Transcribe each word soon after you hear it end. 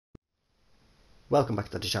Welcome back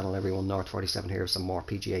to the channel everyone, North47 here with some more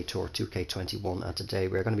PGA Tour 2K21, and today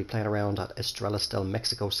we're going to be playing around at Estrellas del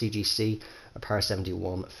Mexico CGC, a par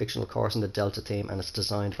 71 fictional course in the Delta theme, and it's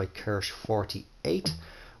designed by Kirsch48.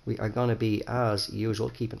 We are going to be, as usual,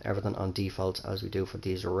 keeping everything on default as we do for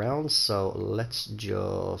these rounds, so let's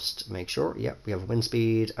just make sure. Yep, we have wind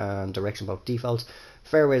speed and direction both default.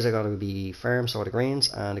 Fairways are going to be firm, so are the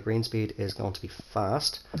greens, and the green speed is going to be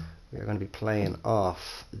fast. We are going to be playing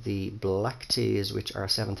off the black tees, which are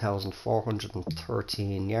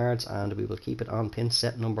 7,413 yards, and we will keep it on pin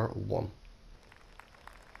set number 1.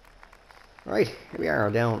 Right, here we are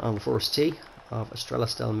down on the first tee of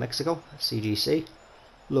Estrellas del Mexico CGC.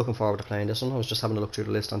 Looking forward to playing this one. I was just having a look through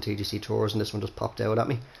the list on TGC Tours, and this one just popped out at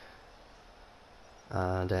me.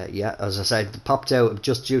 And yeah, as I said, it popped out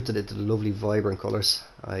just due to the lovely vibrant colours.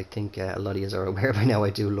 I think a lot of you are aware by now I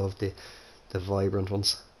do love the vibrant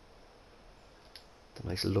ones. The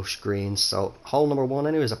nice lush greens. So hole number 1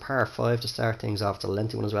 anyway is a par 5 to start things off. It's a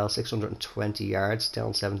lengthy one as well, 620 yards,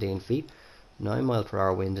 down 17 feet, 9 mile per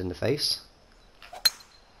hour wind in the face.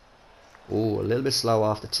 Oh, a little bit slow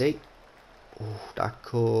off the tee. Oh, that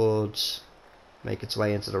could make its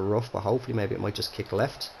way into the rough, but hopefully maybe it might just kick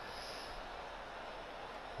left.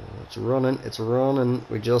 Oh, it's running.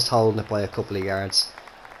 We're just holding it by a couple of yards.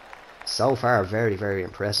 So far, very, very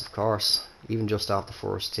impressive course. Even just off the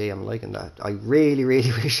first tee, I'm liking that. I really,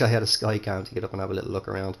 really wish I had a sky cam to get up and have a little look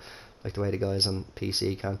around, like the way the guys on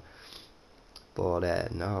PC can.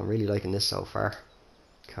 But no, I'm really liking this so far.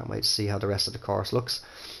 Can't wait to see how the rest of the course looks.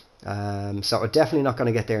 So we're definitely not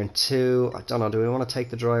going to get there in 2. I don't know, do we want to take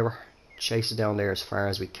the driver, chase it down there as far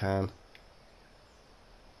as we can?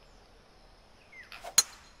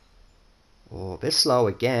 Oh, a bit slow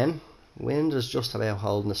again. Wind is just about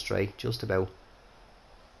holding us straight, just about.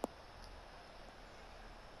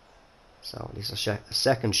 So at least a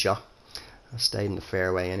second shot. I stayed in the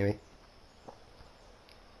fairway anyway.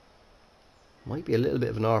 Might be a little bit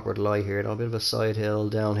of an awkward lie here, though, a bit of a side hill,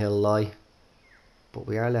 downhill lie. But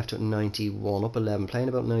we are left with 91, up 11, playing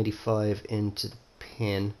about 95 into the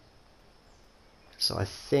pin. So I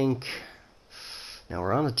think, now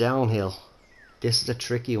we're on a downhill. This is a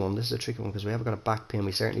tricky one, because we haven't got a back pin.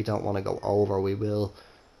 We certainly don't want to go over. We will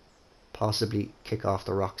possibly kick off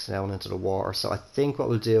the rocks down into the water. So I think what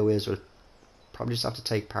we'll do is we'll probably just have to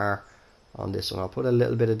take par on this one. I'll put a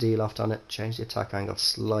little bit of de-loft on it, change the attack angle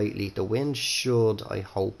slightly. The wind should, I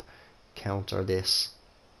hope, counter this.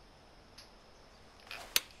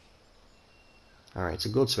 Alright, it's a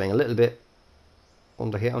good swing, a little bit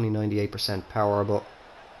under hit, only 98% power, but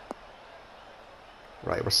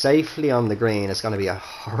right, we're safely on the green. It's going to be a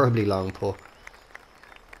horribly long putt,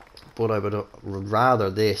 but I would rather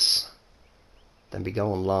this than be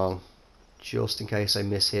going long, just in case I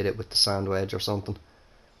mishit it with the sand wedge or something.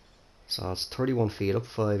 So it's 31 feet, up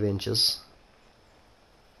 5 inches.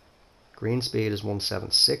 Green speed is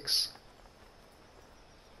 176.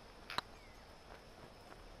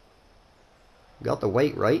 Got the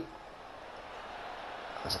weight right.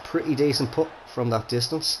 That's a pretty decent putt from that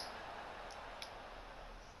distance.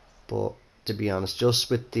 But to be honest, just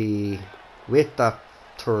with that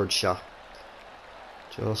third shot,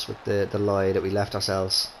 just with the lie that we left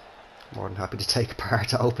ourselves, more than happy to take a par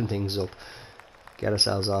to open things up, get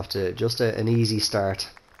ourselves off to just an easy start.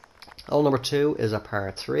 Hole number 2 is a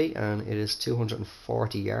par 3, and it is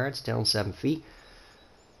 240 yards, down 7 feet.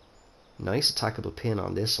 Nice attackable pin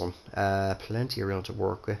on this one. Plenty of room to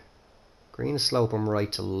work with. Green is sloping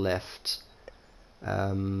right to left.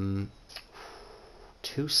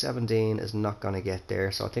 217 is not going to get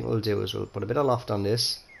there, so I think what we'll do is we'll put a bit of loft on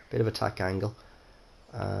this, bit of attack angle,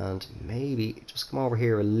 and maybe just come over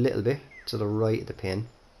here a little bit to the right of the pin.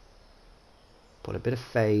 Put a bit of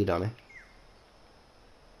fade on it.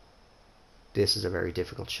 This is a very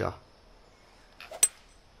difficult shot.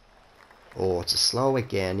 Oh, it's a slow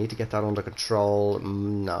again. Need to get that under control.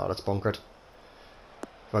 No, that's bunkered.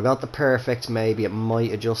 If I got the perfect, maybe it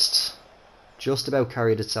might have just about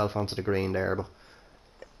carried itself onto the green there, but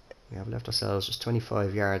we have left ourselves just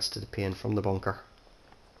 25 yards to the pin from the bunker.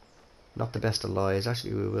 Not the best of lies.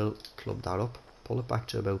 Actually, we will club that up, pull it back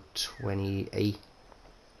to about 28.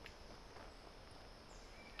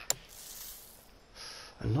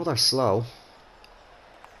 Another slow.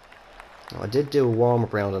 Now, I did do a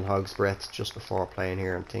warm-up round in Hog's Breath just before playing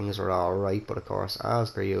here, and things are alright, but of course,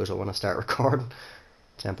 as per usual, when I start recording,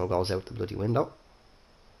 tempo goes out the bloody window.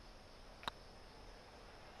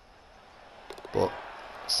 But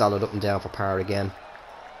solid up and down for par again.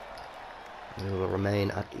 We will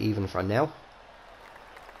remain at even for now.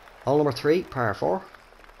 Hole number 3, par 4.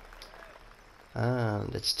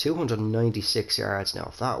 And it's 296 yards now.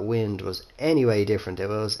 If that wind was any way different, it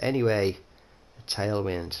was anyway a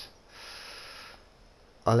tailwind.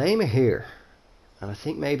 I'll aim it here. And I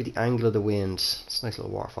think maybe the angle of the wind, it's a nice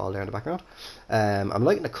little waterfall there in the background. I'm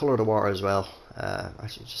liking the colour of the water as well.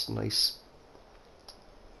 Actually just a nice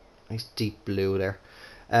deep blue there.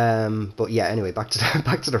 But yeah, anyway, back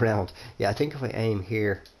to the round. Yeah, I think if I aim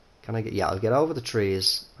here, can I get? Yeah, I'll get over the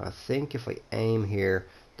trees. I think if I aim here,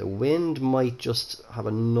 the wind might just have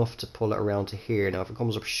enough to pull it around to here. Now, if it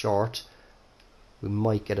comes up short, we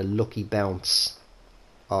might get a lucky bounce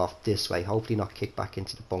off this way. Hopefully, not kick back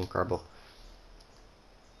into the bunker, but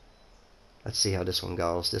let's see how this one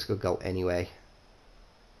goes. This could go anyway.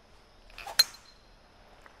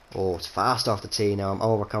 Oh, it's fast off the tee now. I'm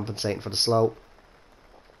overcompensating for the slope.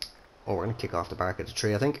 Oh, we're going to kick off the bark of the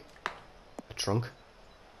tree, I think. A trunk,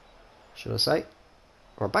 should I say.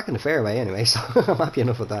 We're back in the fairway anyway, so I'm happy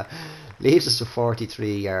enough with that. Leaves us with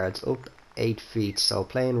 43 yards, up 8 feet. So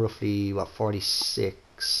playing roughly, what,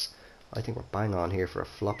 46. I think we're bang on here for a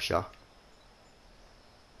flop shot.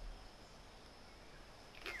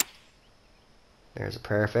 There's a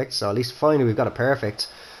perfect. So at least finally we've got a perfect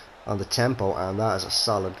on the tempo, and that is a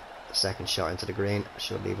solid second shot into the green.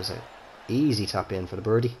 Should leave us an easy tap in for the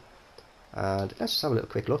birdie. And let's just have a little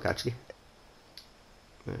quick look actually.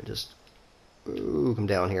 Just come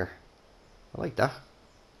down here. I like that.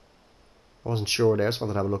 I wasn't sure there, just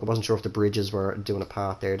wanted to have a look. I wasn't sure if the bridges were doing a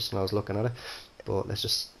path there just when I was looking at it. But let's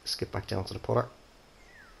just skip back down to the putter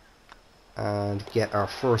and get our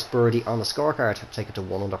first birdie on the scorecard. Take it to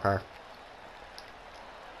 1 under par.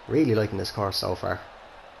 Really liking this course so far.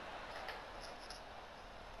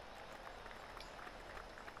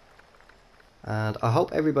 And I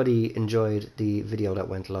hope everybody enjoyed the video that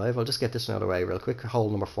went live. I'll just get this one out of the way real quick. Hole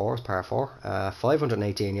number 4 is par 4.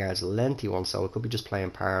 518 yards, lengthy one, so it could be just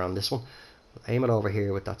playing par on this one. We'll aim it over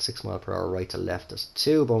here with that 6 mile per hour right to left. There's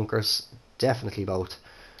 2 bunkers. Definitely both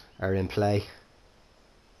are in play.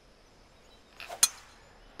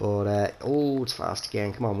 But, oh, it's fast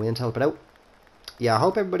again. Come on, wind, help it out. Yeah, I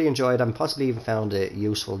hope everybody enjoyed and possibly even found it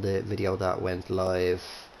useful, the video that went live.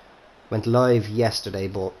 Went live yesterday,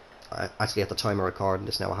 but actually at the time of recording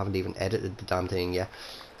this now, I haven't even edited the damn thing yet.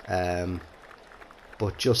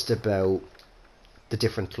 But just about the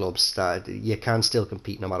different clubs that you can still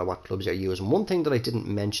compete no matter what clubs you're using. One thing that I didn't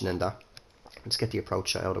mention in that, let's get the approach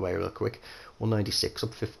shot out of the way real quick. 196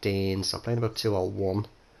 up 15, so playing about 201.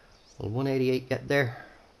 Will 188 get there?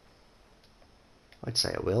 I'd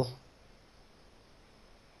say it will.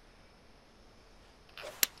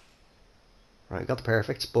 Right, got the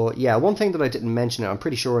perfect. But yeah, one thing that I didn't mention, I'm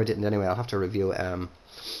pretty sure I didn't anyway, I'll have to review it, I'll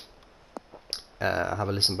have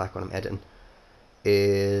a listen back when I'm editing,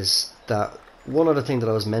 is that one other thing that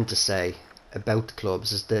I was meant to say about the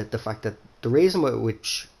clubs is the fact that the reason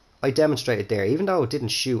which I demonstrated there, even though it didn't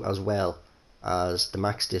shoot as well as the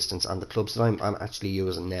max distance and the clubs that I'm actually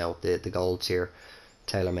using now, the Gold Tier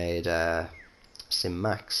TaylorMade Sim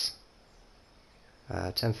Max,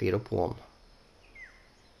 10 feet up 1,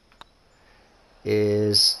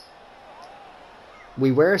 is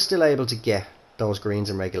we were still able to get those greens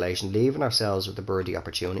in regulation, leaving ourselves with the birdie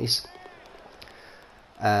opportunities.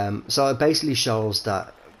 So it basically shows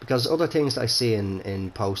that, because other things that I see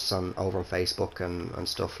in posts over on Facebook and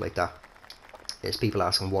stuff like that, is people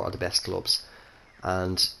asking what are the best clubs.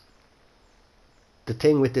 And the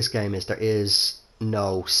thing with this game is there is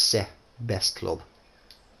no set best club.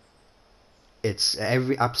 It's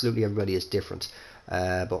absolutely everybody is different.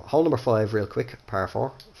 But hole number 5 real quick, par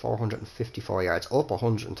 4, 454 yards, up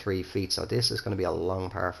 103 feet, so this is going to be a long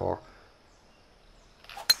par 4.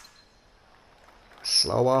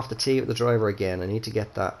 Slow off the tee with the driver again. I need to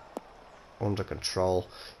get that under control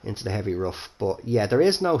into the heavy rough. But yeah, there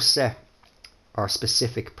is no set or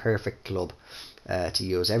specific perfect club to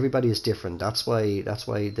use. Everybody is different. That's why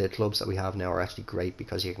the clubs that we have now are actually great,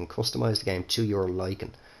 because you can customize the game to your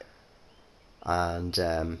liking. And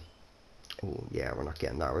oh yeah, we're not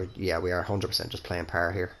getting that. We are 100% just playing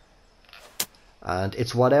par here. And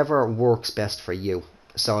it's whatever works best for you.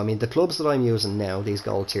 So I mean, the clubs that I'm using now, these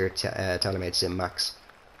Gold Tier TaylorMade Sim Max,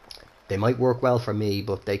 they might work well for me,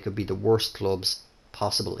 but they could be the worst clubs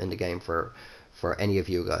possible in the game for any of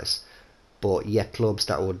you guys. But yet clubs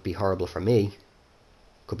that would be horrible for me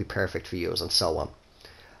could be perfect for you, and so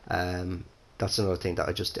on. That's another thing that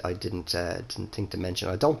I didn't think to mention.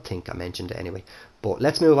 I don't think I mentioned it anyway. But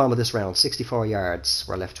let's move on with this round. 64 yards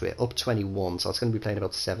we're left with, up 21, so it's going to be playing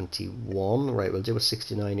about 71. Right, we'll do a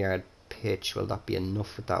 69 yard pitch. Will that be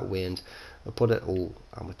enough with that wind? We'll put it, oh,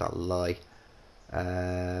 and with that lie,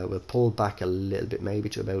 we'll pull back a little bit, maybe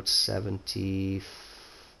to about 70.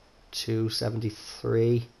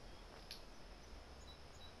 273.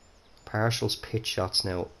 Partials pitch shots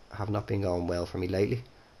now have not been going well for me lately.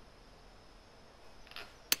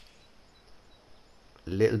 A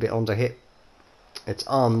little bit under hit. It's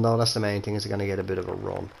on though, that's the main thing, is going to get a bit of a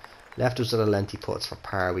run. Left us with a lengthy putts for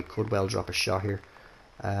par. We could well drop a shot here.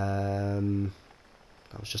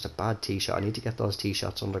 That was just a bad tee shot. I need to get those tee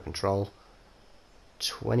shots under control.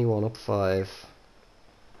 21 up 5.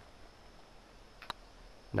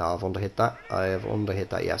 No, I've underhit that. I have underhit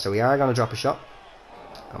that, yeah. So we are going to drop a shot.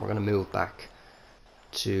 And we're going to move back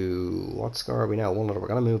to... What score are we now? 1 under. We're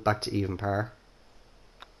going to move back to even par.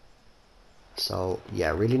 So,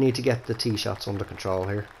 yeah, really need to get the tee shots under control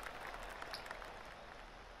here.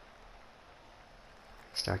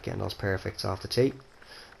 Start getting those perfects off the tee.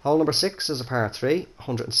 Hole number 6 is a par 3,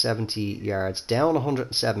 170 yards down,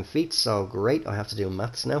 107 feet, so great. I have to do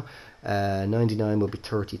maths now. 99 will be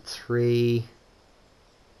 33.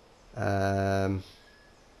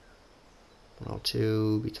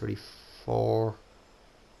 102 will be 34.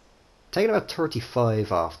 Taking about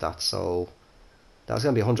 35 off that, so that's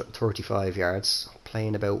going to be 135 yards.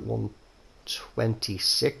 Playing about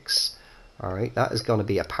 126. Alright, that is going to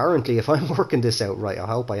be, apparently, if I'm working this out right, I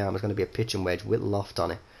hope I am, it's going to be a pitching wedge with loft on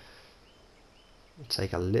it.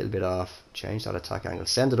 Take a little bit off, change that attack angle,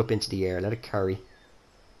 send it up into the air, let it carry.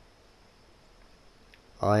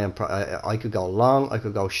 I could go long, I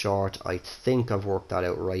could go short. I think I've worked that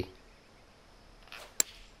out right.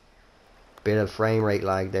 Bit of frame rate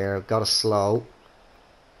lag there. Got to slow.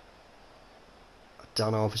 I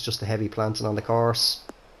don't know if it's just the heavy planting on the course.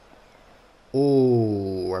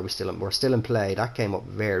 Oh, are we still in? We're still in play. That came up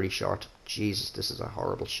very short. Jesus, this is a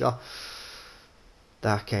horrible shot.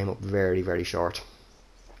 That came up very, very short.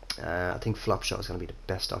 I think flop shot is going to be the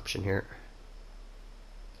best option here.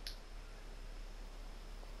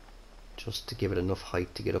 Just to give it enough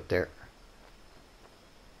height to get up there.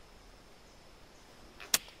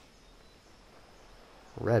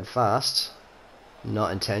 Red fast.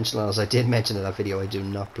 Not intentional, as I did mention in that video. I do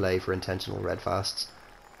not play for intentional red fasts.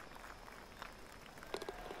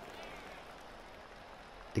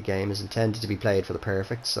 The game is intended to be played for the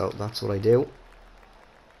perfect, so that's what I do.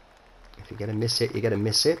 If you get a miss hit, you get a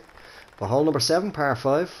miss hit. But hole number 7, par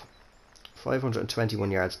 5,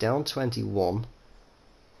 521 yards down, 21.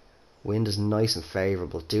 Wind is nice and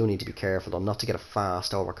favourable. Do need to be careful though, not to get a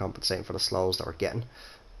fast overcompensating for the slows that we're getting.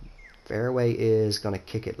 Fairway is going to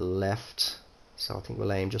kick it left, so I think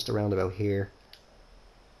we'll aim just around about here.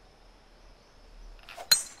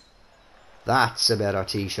 That's a better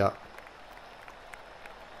tee shot.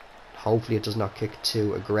 Hopefully it does not kick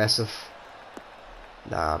too aggressive.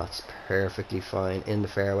 Nah, that's perfectly fine in the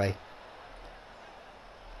fairway.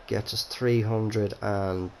 Gets us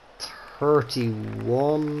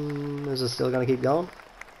 331. Is it still going to keep going?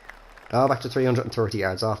 Oh, back to 330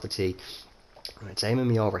 yards off the tee. It's aiming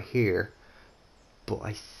me over here, but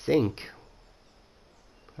I think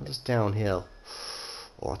I'm just downhill.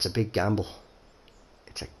 Oh, it's a big gamble.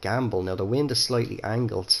 It's a gamble. Now the wind is slightly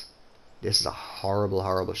angled. This is a horrible,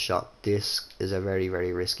 horrible shot. This is a very,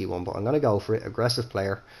 very risky one, but I'm going to go for it. Aggressive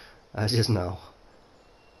player, I just know.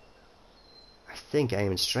 I think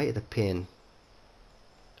aiming straight at the pin.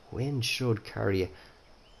 Wind should carry you.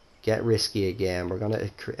 Get risky again. We're going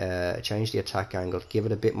to change the attack angle. Give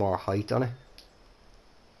it a bit more height on it.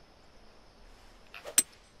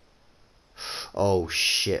 Oh,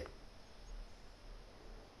 shit.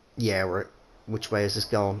 Yeah, which way is this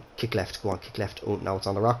going? Kick left. Go on, kick left. Oh, no, it's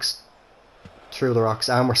on the rocks. Through the rocks,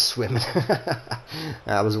 and we're swimming.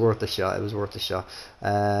 That was worth the shot. It was worth the shot.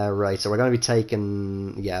 Right, so we're going to be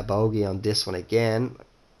taking, yeah, bogey on this one again.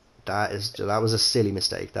 That was a silly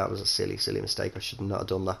mistake. That was a silly, silly mistake. I should not have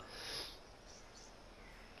done that.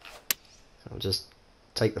 I'll just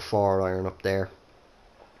take the 4-iron up there.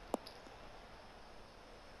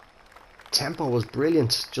 Tempo was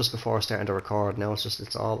brilliant just before starting to record. Now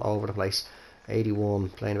it's all over the place. 81,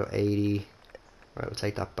 playing about 80. Right, we'll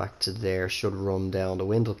take that back to there. Should run down. The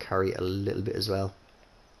wind will carry a little bit as well.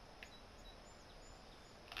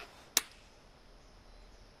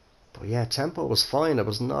 But yeah, tempo was fine. I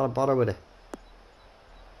was not a bother with it.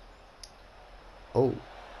 Oh,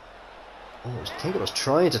 I think I was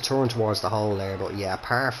trying to turn towards the hole there, but yeah,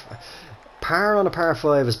 par on a par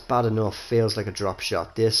 5 is bad enough. Feels like a drop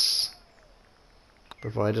shot. This,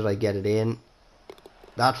 provided I get it in,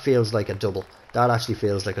 that feels like a double. That actually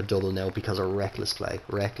feels like a double now because of reckless play.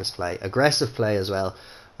 Reckless play. Aggressive play as well.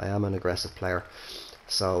 I am an aggressive player.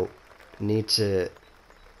 So, need to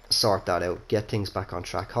sort that out. Get things back on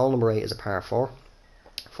track. Hole number 8 is a par 4.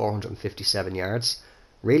 457 yards.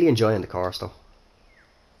 Really enjoying the course though.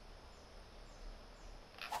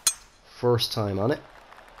 First time on it.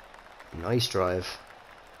 Nice drive.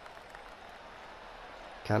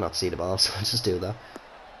 Cannot see the ball, so I'll just do that.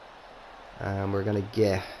 And we're going to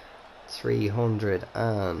get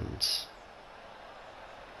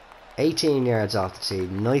 318 yards off the tee.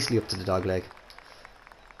 Nicely up to the dog leg.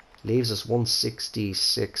 Leaves us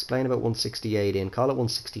 166, playing about 168 in. Call it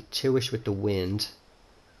 162ish with the wind.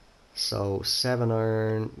 So 7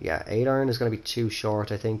 iron, yeah, 8 iron is going to be too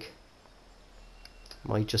short, I think.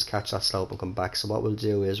 Might just catch that slope and come back. So what we'll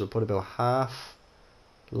do is we'll put about half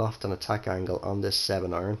loft and attack angle on this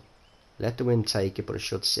 7 iron. Let the wind take it, but it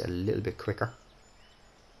should sit a little bit quicker.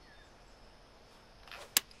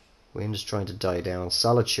 Wind is trying to die down.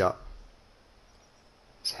 Solid shot.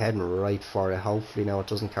 It's heading right for it. Hopefully now it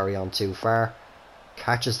doesn't carry on too far.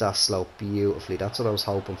 Catches that slope beautifully. That's what I was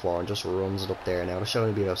hoping for, and just runs it up there now. It should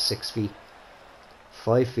only be about 6 feet.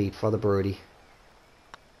 5 feet for the birdie.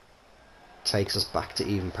 Takes us back to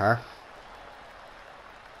even par.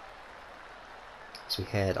 So we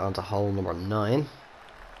head on to hole number 9.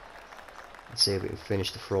 Let's see if we can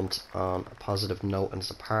finish the front on a positive note. And it's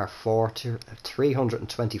a par 4 to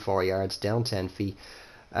 324 yards, down 10 feet.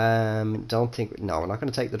 Don't think, no, we're not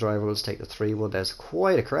going to take the driver. Let's take the 3-wood. There's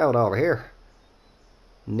quite a crowd over here.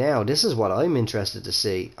 Now, this is what I'm interested to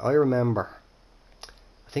see. I remember,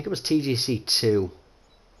 I think it was TGC 2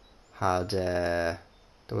 had, there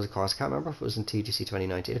was a course, I can't remember if it was in TGC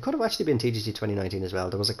 2019. It could have actually been TGC 2019 as well.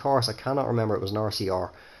 There was a course, I cannot remember, it was an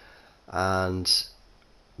RCR. And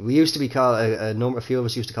we used to be called, a few of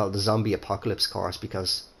us used to call it the Zombie Apocalypse course,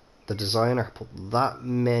 because the designer put that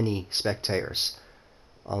many spectators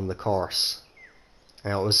on the course.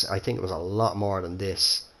 And it was, I think it was a lot more than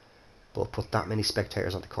this. But put that many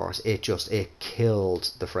spectators on the course, it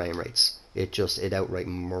killed the frame rates. It outright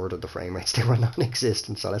murdered the frame rates. They were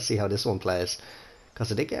non-existent. So let's see how this one plays,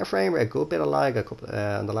 because I did get a frame rate, a good bit of lag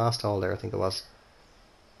on the last hole there, I think it was.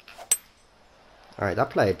 Alright, that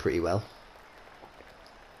played pretty well.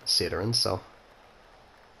 Considering, so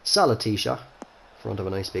solid tee shot in front of a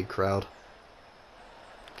nice big crowd.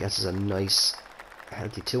 Gets us a nice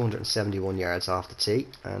healthy 271 yards off the tee,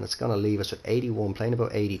 and it's going to leave us with 81, playing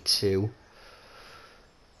about 82.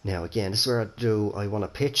 Now again, this is where do I want to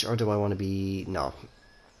pitch, or do I want to be, no,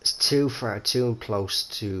 it's too far, too close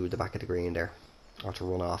to the back of the green there, or to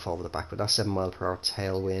run off over the back. But that's 7 mile per hour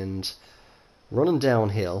tailwind, running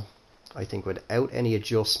downhill, I think without any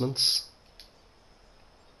adjustments.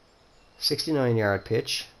 69 yard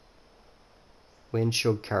pitch, wind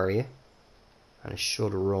should carry it, and it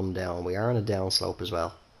should run down. We are on a downslope as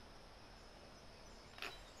well.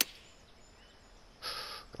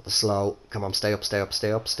 Got the slow. Come on, stay up, stay up,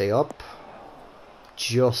 stay up, stay up.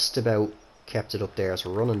 Just about kept it up there. So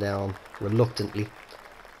we're running down reluctantly,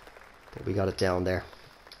 but we got it down there.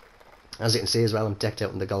 As you can see as well, I'm decked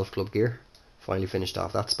out in the golf club gear. Finally finished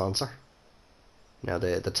off that sponsor. Now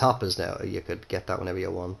the top is now, you could get that whenever you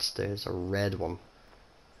want. There's a red one.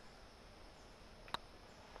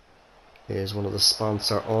 Here's one of the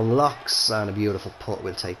sponsor unlocks, and a beautiful putt.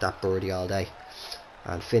 We'll take that birdie all day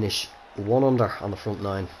and finish 1 under on the front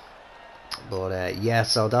 9. But yeah,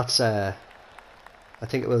 so that's I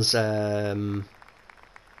think it was the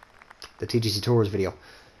TGC Tours video.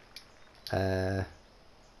 The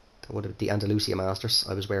Andalusia Masters.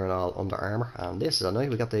 I was wearing all Under Armour, and this is a nice.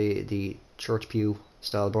 We got the church pew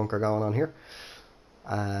style bunker going on here.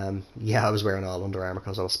 Yeah, I was wearing all Under Armour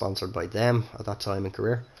because I was sponsored by them at that time in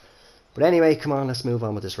career. But anyway, come on, let's move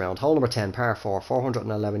on with this round. Hole number 10, par 4,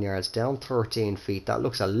 411 yards, down 13 feet. That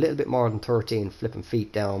looks a little bit more than 13 flipping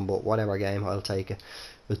feet down, but whatever, game, I'll take it.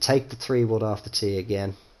 We'll take the 3-wood off the tee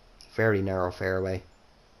again. Very narrow fairway.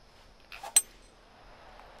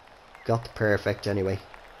 Got the perfect anyway.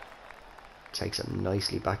 Takes it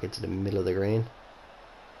nicely back into the middle of the green.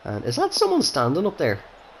 And is that someone standing up there?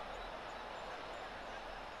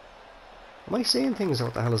 Am I seeing things, or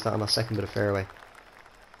what the hell is that on that second bit of fairway?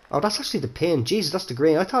 Oh, that's actually the pin. Jesus, that's the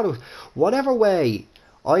green. I thought it was... Whatever way...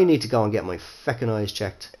 I need to go and get my feckin' eyes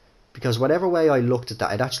checked. Because whatever way I looked at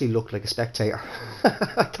that, it actually looked like a spectator.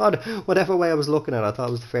 I thought... Whatever way I was looking at, I thought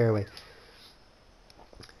it was the fairway.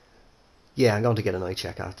 Yeah, I'm going to get an eye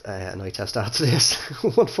check at... an eye test after this.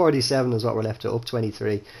 147 is what we're left to. Up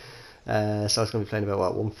 23. So it's going to be playing about,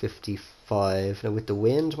 what, 155. Now with the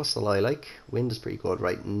wind, what's the lie like? Wind is pretty good,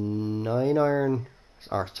 right? 9 iron...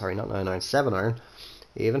 Or, sorry, not 9 iron. 7 iron.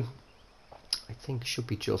 Even I think should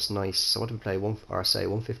be just nice. So what do we play?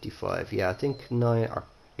 155. Yeah, I think 9, or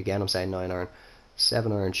again I'm saying 9 iron.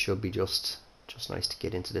 7 iron should be just nice to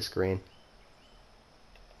get into this green.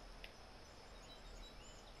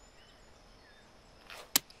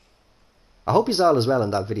 I hope he's all as well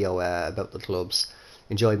in that video about the clubs.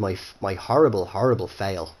 enjoyed my horrible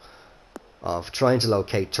fail of trying to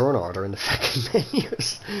locate turn order in the fucking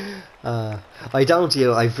menus.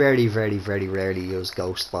 I very rarely use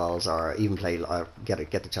ghost balls or even get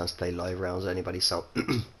the chance to play live rounds with anybody, so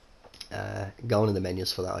going in the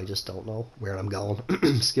menus for that, I just don't know where I'm going.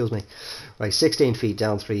 Excuse me. Right, 16 feet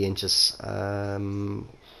down 3 inches.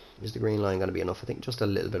 Is the green line going to be enough? I think just a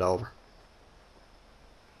little bit over.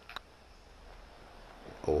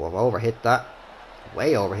 Oh, I've overhit that.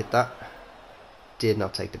 Way overhit that. Did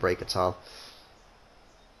not take the break at all.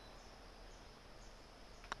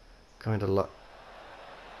 Kind of well,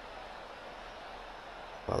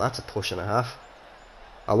 that's a push and a half.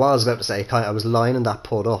 I was about to say, I was lining that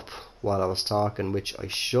putt up while I was talking, which I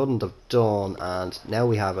shouldn't have done, and now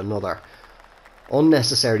we have another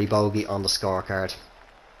unnecessary bogey on the scorecard.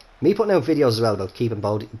 Me putting out videos as well about keeping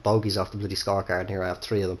bogeys off the bloody scorecard, and here I have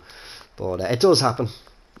 3 of them. But it does happen.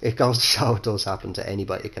 It goes to show it does happen to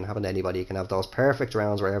anybody. It can happen to anybody. You can have those perfect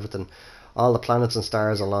rounds where everything, all the planets and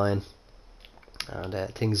stars align, and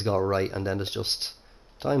things go right, and then there's just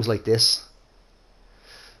times like this.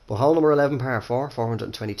 But hole number 11, par 4,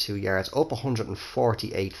 422 yards, up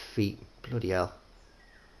 148 feet. Bloody hell.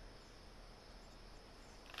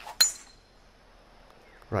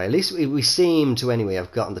 Right, at least we seem to anyway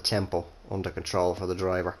have gotten the tempo under control for the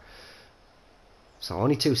driver. So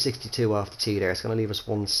only 262 off the tee there. It's going to leave us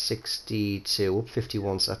 162, up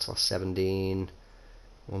 51, so that's what, 17,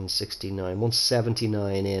 169,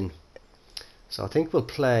 179 in. So I think we'll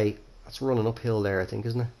play, that's running uphill there, I think,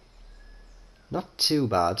 isn't it? Not too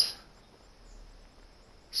bad.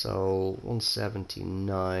 So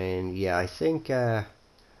 179, yeah, I think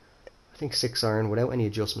 6 iron without any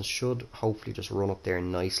adjustments should hopefully just run up there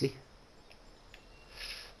nicely.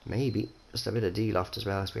 Maybe just a bit of D-loft as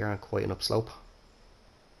well, as we are on quite an upslope.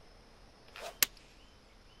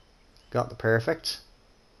 Got the perfect.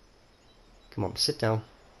 Come on, sit down.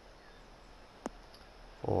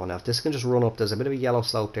 Oh, now if this can just run up, there's a bit of a yellow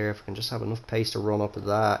slope there. If we can just have enough pace to run up,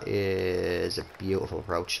 that is a beautiful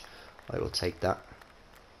approach. I will take that.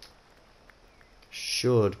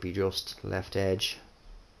 Should be just left edge.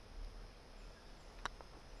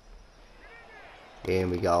 In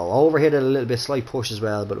we go. Overhit it a little bit, slight push as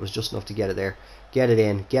well, but it was just enough to get it there. Get it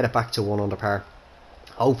in, get it back to 1 under par.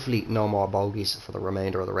 Hopefully no more bogeys for the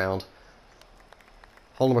remainder of the round.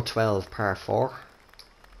 Hole number 12, par 4.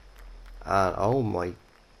 And oh my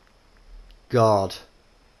god.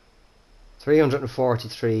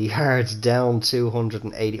 343 yards down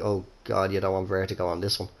 280. Oh god, you don't want vertigo on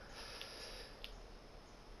this one.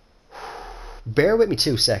 Bear with me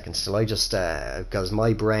 2 seconds till I just, because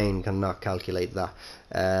my brain cannot calculate that.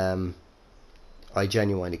 I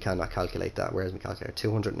genuinely cannot calculate that. Where's my calculator?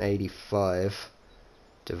 285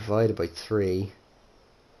 divided by 3.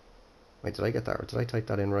 Wait, did I get that, or did I type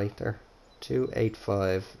that in right there?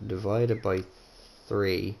 285 divided by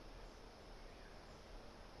 3.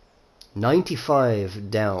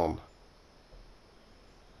 95 down.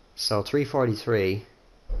 So 343.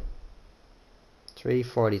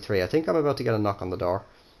 343. I think I'm about to get a knock on the door.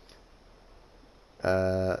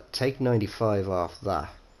 Take 95 off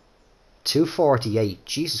that. 248.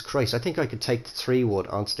 Jesus Christ! I think I could take the 3-wood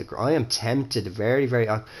onto the. I am tempted. Very.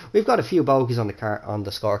 We've got a few bogeys on the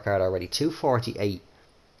scorecard already. 248.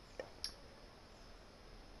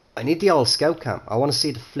 I need the old scout cam. I want to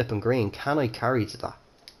see the flipping green. Can I carry to that?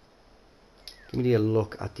 Give me a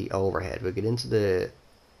look at the overhead. We'll get into the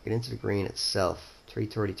green itself.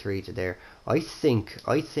 333 to there. I think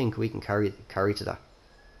we can carry to that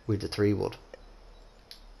with the 3-wood.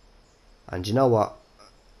 And you know what?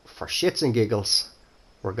 For shits and giggles,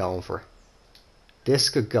 we're going for it. This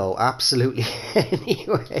could go absolutely any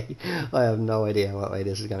way. I have no idea what way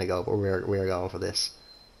this is going to go, but we're going for this.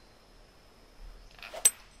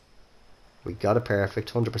 We got a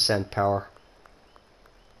perfect, 100% power.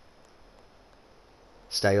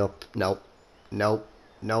 Stay up. Nope. Nope.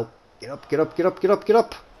 Nope. Get up, get up, get up, get up, get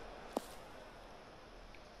up.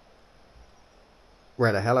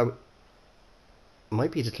 Where the hell are we?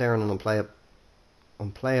 Might be declaring an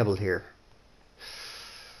unplayable here.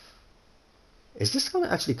 Is this going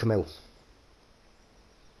to actually come out?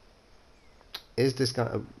 Is this going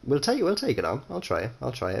to... We'll take it on. I'll try it.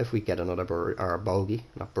 If we get another bogey,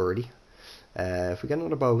 not birdie. If we get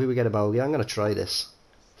another bogey, we get a bogey. I'm going to try this.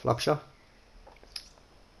 Flop shot.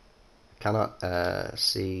 Cannot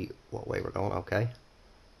see what way we're going. Okay.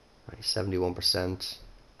 Right, 71%.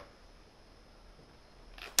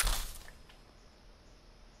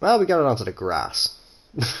 Well, we got it onto the grass.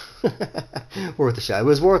 Worth a shot. It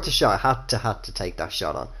was worth a shot. Had to take that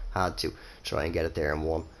shot on. Had to try and get it there and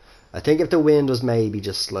won. I think if the wind was maybe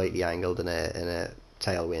just slightly angled in a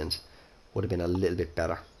tailwind. Would have been a little bit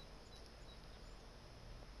better.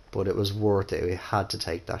 But it was worth it. We had to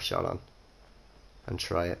take that shot on and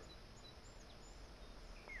try it.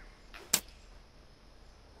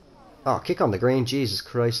 Oh, kick on the green, Jesus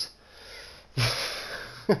Christ.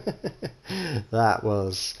 That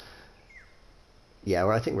was... Yeah,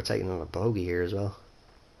 well, I think we're taking on a bogey here as well.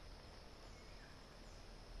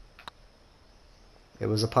 It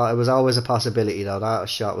was always a possibility though. That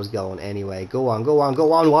shot was going anyway. Go on, go on,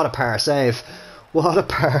 go on. What a par save. What a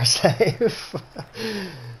par save.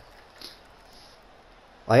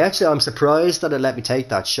 I'm surprised that it let me take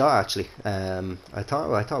that shot actually. I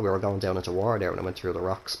thought we were going down into water there when I went through the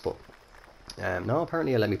rocks, but no,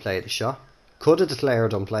 apparently it let me play the shot. Could have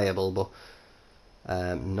declared unplayable,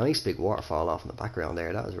 but nice big waterfall off in the background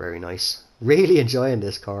there. That was very nice. Really enjoying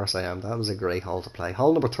this course, I am. That was a great hole to play.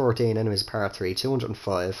 Hole number 13 anyways, par 3,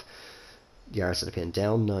 205 yards to the pin,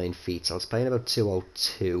 down 9 feet. So it's playing about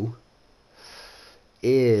 202.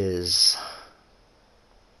 Is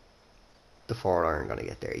the 4-iron going to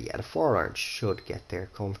get there? Yeah, the 4-iron should get there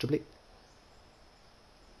comfortably.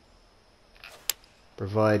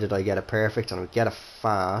 Provided I get it perfect and I get it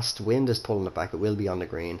fast. Wind is pulling it back. It will be on the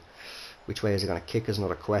green. Which way is it going to kick is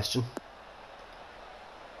another question.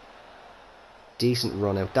 Decent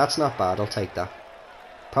run out. That's not bad. I'll take that.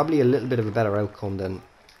 Probably a little bit of a better outcome than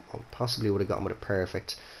possibly would have gotten with it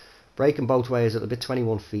perfect. Breaking both ways a little bit.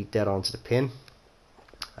 21 feet dead onto the pin.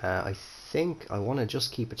 I think I want to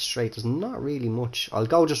just keep it straight. There's not really much. I'll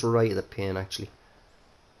go just right at the pin actually.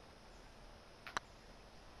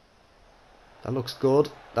 That looks good.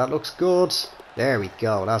 That looks good. There we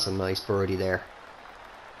go. That's a nice birdie there.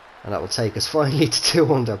 And that will take us finally to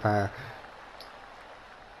 2 under par.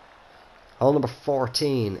 Hole number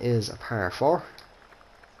 14 is a par 4.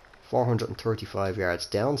 435 yards,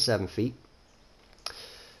 down 7 feet.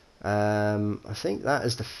 I think that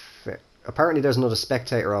is the... Apparently there's another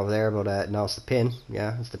spectator over there, but no, it's the pin.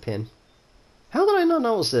 Yeah, it's the pin. How did I not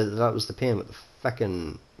notice that was the pin with the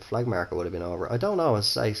fucking flag marker would have been over? I don't know.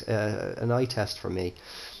 It's an eye test for me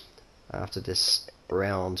after this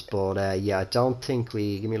round. But yeah, I don't think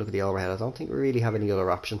we... Give me a look at the overhead. I don't think we really have any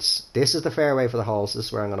other options. This is the fairway for the holes. This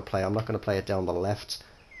is where I'm going to play. I'm not going to play it down the left.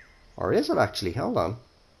 Or is it actually? Hold on.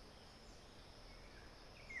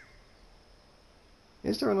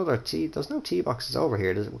 Is there another tee? There's no tee boxes over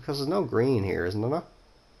here. Because there's no green here, isn't there?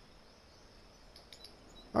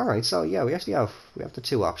 Alright, so yeah, we have the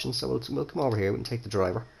 2 options. So we'll come over here. We can take the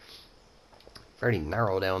driver. Fairly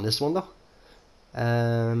narrow down this one though.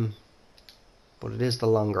 But it is the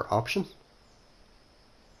longer option.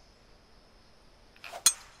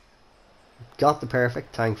 Got the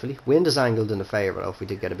perfect, thankfully. Wind is angled in the favour though. If we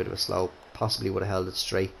did get a bit of a slope, possibly would have held it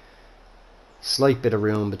straight. Slight bit of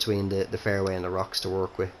room between the fairway and the rocks to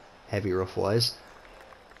work with, heavy rough wise.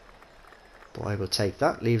 But I will take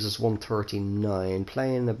that. Leaves us 139.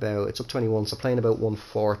 Playing about, it's up 21, so playing about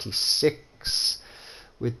 146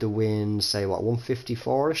 with the wind, say what,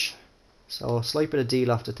 154ish. So a slight bit of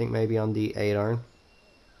D-loft I think maybe on the 8-iron.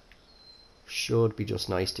 Should be just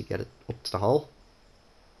nice to get it up to the hole.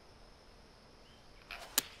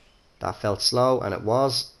 That felt slow, and it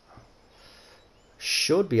was.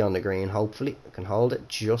 Should be on the green, hopefully. I can hold it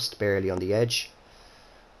just barely on the edge.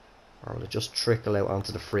 Or will it just trickle out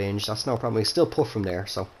onto the fringe? That's no problem. We still putt from there,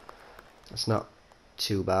 so that's not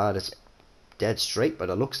too bad. It's dead straight by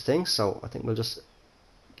the looks of things, so I think we'll just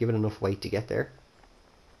give it enough weight to get there.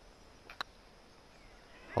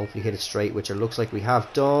 Hopefully hit it straight, which it looks like we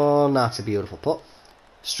have done. That's a beautiful putt.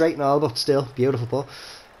 Straight and all, but still, beautiful putt.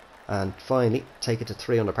 And finally, take it to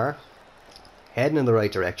 3 under par. Heading in the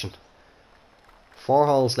right direction. 4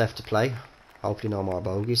 holes left to play. Hopefully no more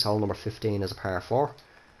bogeys. Hole number 15 is a par 4.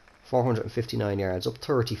 459 yards, up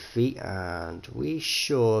 30 feet. And we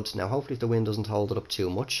should, now hopefully if the wind doesn't hold it up too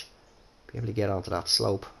much, be able to get onto that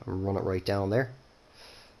slope and run it right down there.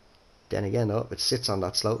 Then again though, if it sits on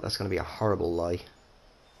that slope, that's going to be a horrible lie.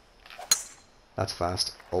 That's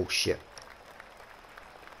fast. Oh shit.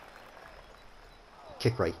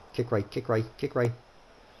 Kick right, kick right, kick right, kick right.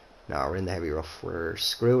 No, we're in the heavy rough. We're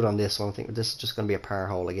screwed on this one. I think this is just going to be a par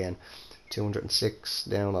hole again. 206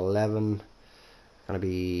 down 11. Going to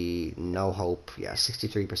be no hope. Yeah,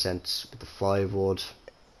 63% with the 5 wood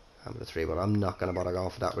and with the 3 wood. I'm not going to bother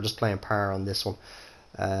going for that. We're just playing par on this one.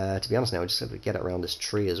 To be honest now, I just have to get it around this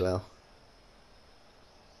tree as well.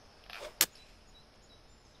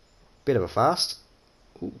 Bit of a fast.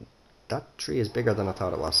 Ooh, that tree is bigger than I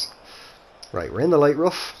thought it was. Right, we're in the light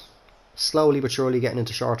rough. Slowly but surely getting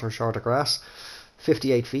into shorter and shorter grass.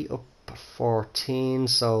 58 feet up 14,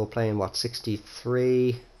 so playing what,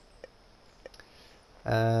 63.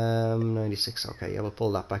 96, okay, yeah, we'll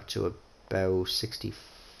pull that back to about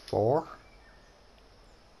 64.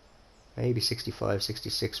 Maybe 65,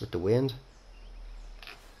 66 with the wind.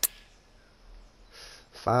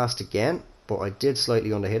 Fast again, but I did slightly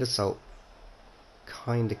underhit it, so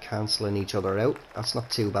kind of cancelling each other out. That's not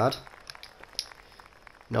too bad.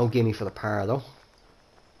 No gimme for the par though.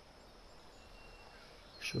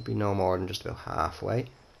 Should be no more than just about halfway.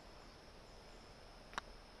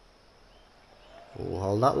 We'll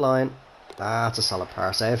hold that line. That's a solid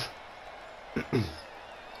par save.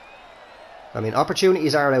 I mean,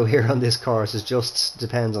 opportunities are out here on this course. It just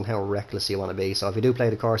depends on how reckless you want to be. So if you do play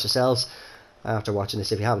the course yourselves, after watching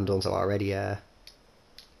this, if you haven't done so already,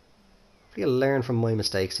 you'll learn from my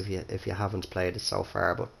mistakes if you haven't played it so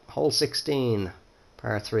far. But hole 16,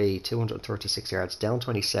 par 3, 236 yards, down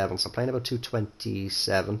 27, so playing about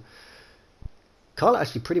 227. Call it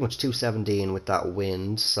actually pretty much 217 with that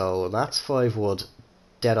wind, so that's 5 wood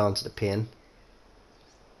dead onto the pin.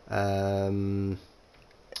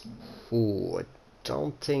 Ooh, I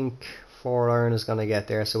don't think 4-iron is going to get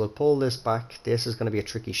there, so we'll pull this back. This is going to be a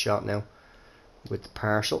tricky shot now with the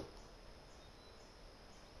partial.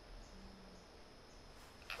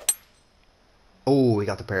 Oh, we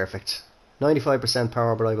got the perfect. 95%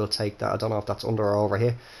 power, but I will take that. I don't know if that's under or over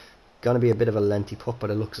here. Going to be a bit of a lengthy putt by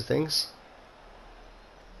the looks of things.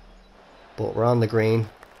 But we're on the green.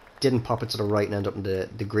 Didn't pop it to the right and end up in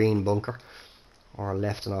the green bunker. Or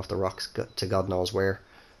left and off the rocks to God knows where.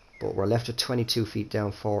 But we're left with 22 feet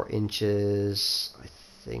down, 4 inches. I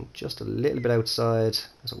think just a little bit outside.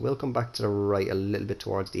 So it will come back to the right a little bit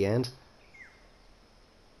towards the end.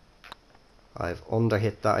 I've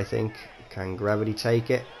underhit that, I think. Can gravity take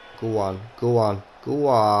it? Go on, go on, go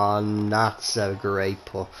on. That's a great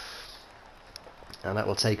putt. And that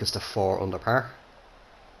will take us to 4 under par.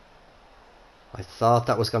 I thought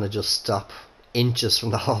that was going to just stop inches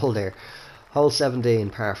from the hole there. Hole 17,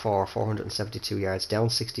 par 4, 472 yards, down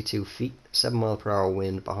 62 feet, 7 mile per hour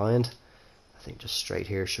wind behind. I think just straight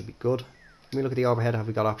here should be good. Let me look at the overhead. Have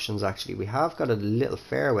we got options actually? We have got a little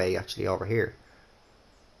fairway actually over here,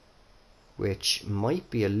 which might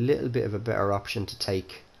be a little bit of a better option to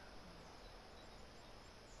take.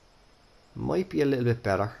 Might be a little bit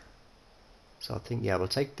better. So I think, yeah, we'll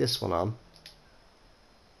take this one on.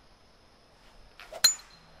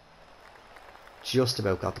 Just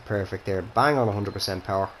about got the perfect there. Bang on 100%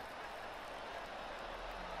 power.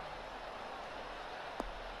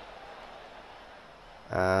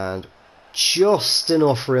 And just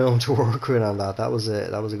enough room to work with on that. That was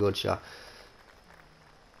a good shot.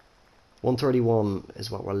 131 is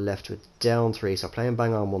what we're left with. Down 3, so playing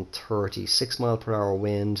bang on 130. 6 mile per hour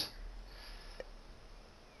wind.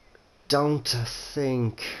 Don't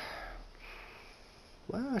think.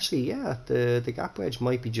 Well, actually, yeah, the gap wedge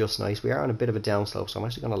might be just nice. We are on a bit of a downslope, so I'm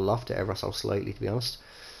actually going to loft it ever so slightly, to be honest.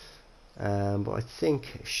 But I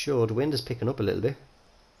think it should. Wind is picking up a little bit.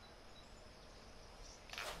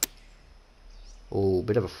 Oh,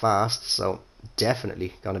 bit of a fast, so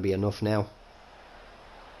definitely going to be enough now.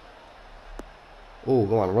 Oh,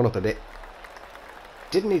 go on, run up a bit.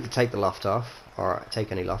 Didn't need to take the loft off, or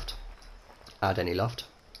take any loft. Add any loft.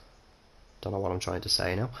 Don't know what I'm trying to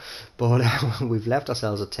say now. But we've left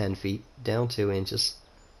ourselves at 10 feet, down 2 inches.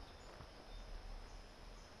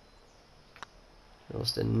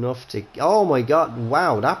 Just enough to... Oh my god,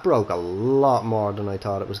 wow, that broke a lot more than I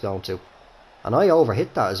thought it was going to. And I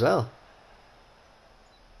overhit that as well.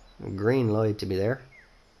 Green lied to me there.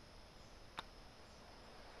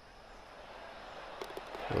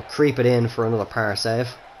 We'll creep it in for another par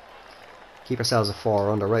save. Keep ourselves at 4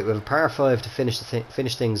 under. Right, we have a par 5 to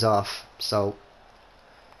finish things off. So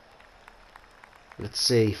let's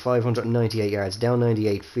see, 598 yards, down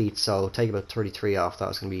 98 feet. So take about 33 off. That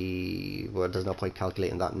was going to be, well, there's no point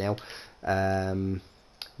calculating that now.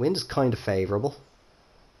 Wind is kind of favourable.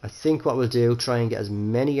 I think what we'll do, try and get as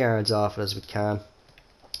many yards off it as we can.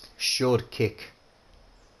 Should kick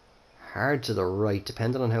hard to the right,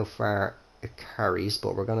 depending on how far it carries,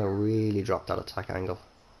 but we're going to really drop that attack angle.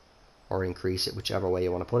 Or increase it, whichever way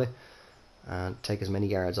you want to put it. And take as many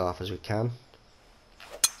yards off as we can.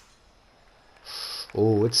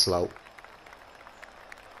 Oh, it's slow.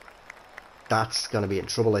 That's going to be in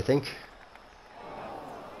trouble, I think.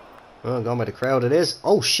 Oh, going by the crowd it is.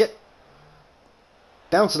 Oh, shit.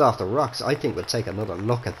 Bounce it off the rocks. I think we'll take another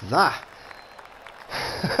look at that.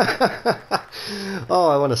 Oh,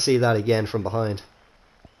 I want to see that again from behind.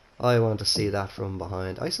 I want to see that from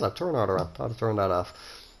behind. I still have turn order on. I'll turn that off.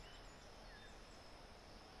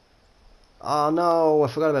 Oh no, I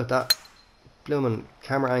forgot about that. Bloomin'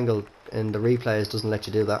 camera angle in the replays doesn't let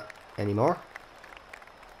you do that anymore.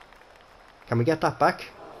 Can we get that back?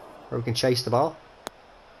 Or we can chase the ball?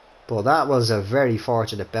 But that was a very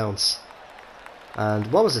fortunate bounce.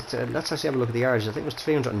 And what was it? Let's actually have a look at the yardage. I think it was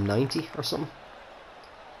 390 or something.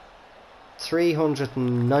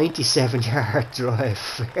 397 yard drive.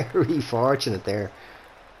 Very fortunate there.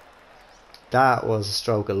 That was a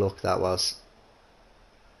stroke of luck, that was.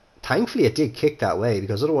 Thankfully it did kick that way,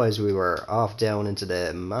 because otherwise we were off down into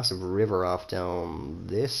the massive river off down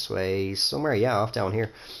this way somewhere. Yeah, off down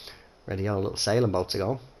here. Ready on a little sailing boat to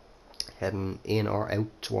go. Heading in or out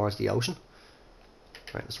towards the ocean.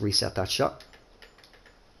 Right, let's reset that shot.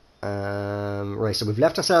 Right, so we've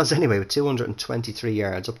left ourselves anyway with 223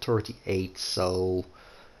 yards, up 38, so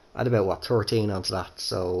add about what, 13 onto that,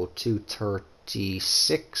 so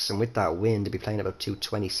 236, and with that wind to be playing about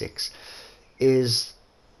 226. Is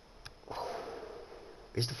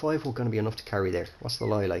the 5 wood going to be enough to carry there? What's the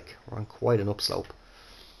lie like? We're on quite an upslope.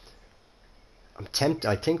 I'm tempted.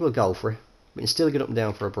 I think we'll go for it. We can still get up and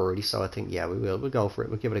down for a birdie, so I think, yeah, we will. We'll go for it.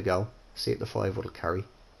 We'll give it a go. See if the 5 wood will carry.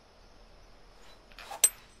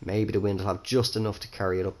 Maybe the wind will have just enough to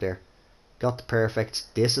carry it up there. Got the perfect.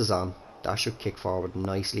 This is on. That should kick forward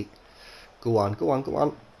nicely. Go on, go on, go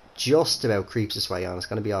on. Just about creeps its way on. It's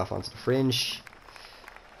going to be off onto the fringe.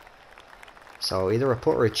 So either a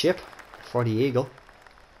putt or a chip for the eagle.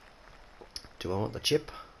 Do I want the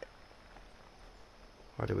chip?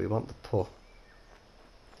 Or do we want the putt?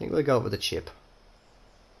 I think we'll go with the chip.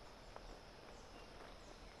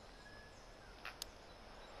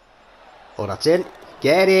 Oh, that's in.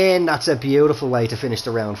 Get in. That's a beautiful way to finish the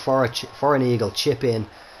round for an eagle. Chip in.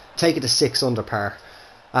 Take it to 6 under par.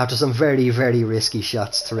 After some very, very risky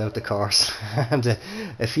shots throughout the course. And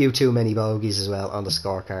a few too many bogeys as well on the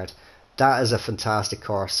scorecard. That is a fantastic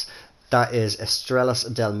course. That is Estrellas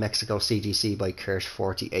del Mexico CGC by Kurt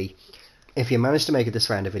 48. If you managed to make it this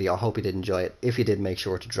far in the video, I hope you did enjoy it. If you did, make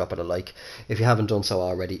sure to drop it a like. If you haven't done so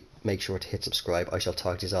already, make sure to hit subscribe. I shall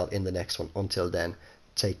talk to you all in the next one. Until then,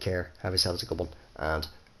 take care, have yourselves a good one, and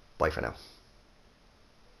bye for now.